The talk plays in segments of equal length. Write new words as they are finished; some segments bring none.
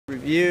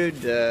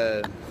Reviewed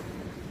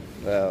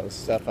well,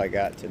 stuff I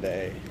got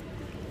today.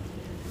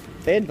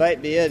 They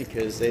invite me in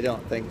because they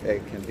don't think they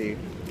can be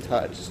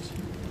touched.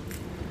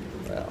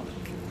 Well,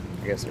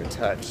 I guess they're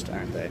touched,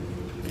 aren't they?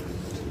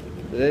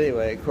 But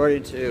anyway,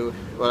 according to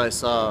what I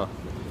saw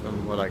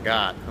from what I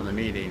got from the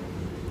meeting,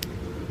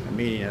 a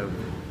meeting of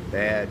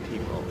bad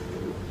people.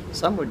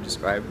 Some would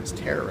describe them as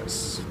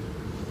terrorists.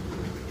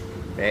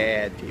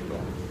 Bad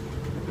people.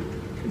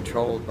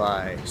 Controlled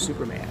by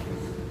Superman.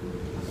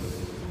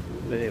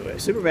 But anyway,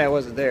 Superman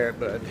wasn't there,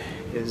 but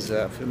his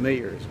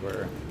familiars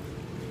were.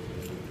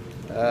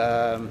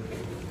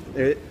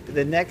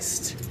 The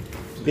next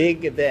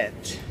big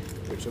event,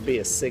 which will be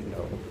a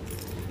signal,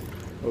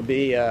 will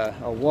be a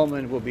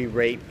woman will be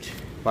raped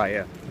by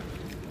an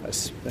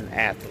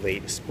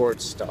athlete, a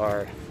sports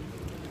star.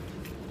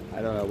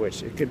 I don't know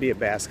which. It could be a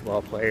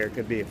basketball player, it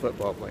could be a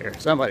football player.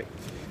 Somebody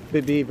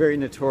could be very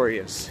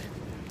notorious.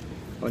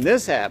 When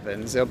this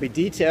happens, there'll be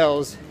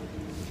details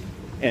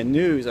and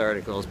news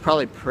articles,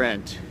 probably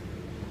print,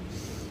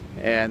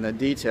 and the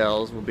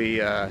details will be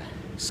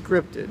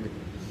scripted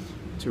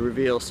to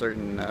reveal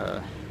certain,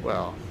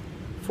 well,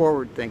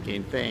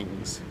 forward-thinking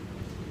things,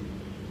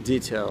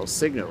 details,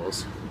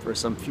 signals for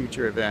some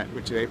future event,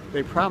 which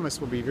they promise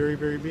will be very,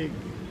 very big.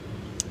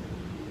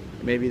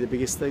 Maybe the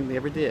biggest thing they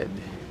ever did.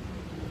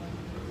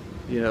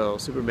 You know,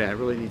 Superman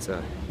really needs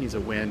a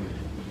win.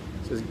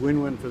 It says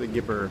win-win for the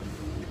Gipper.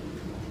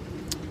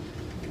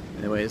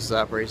 Anyway, this is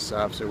Operations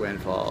Officer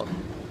Windfall.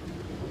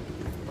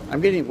 I'm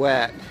getting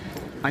wet.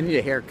 I need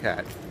a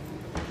haircut.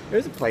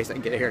 There's a place I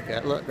can get a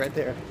haircut. Look, right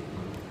there.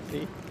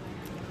 See?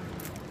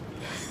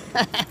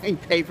 I can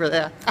pay for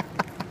that.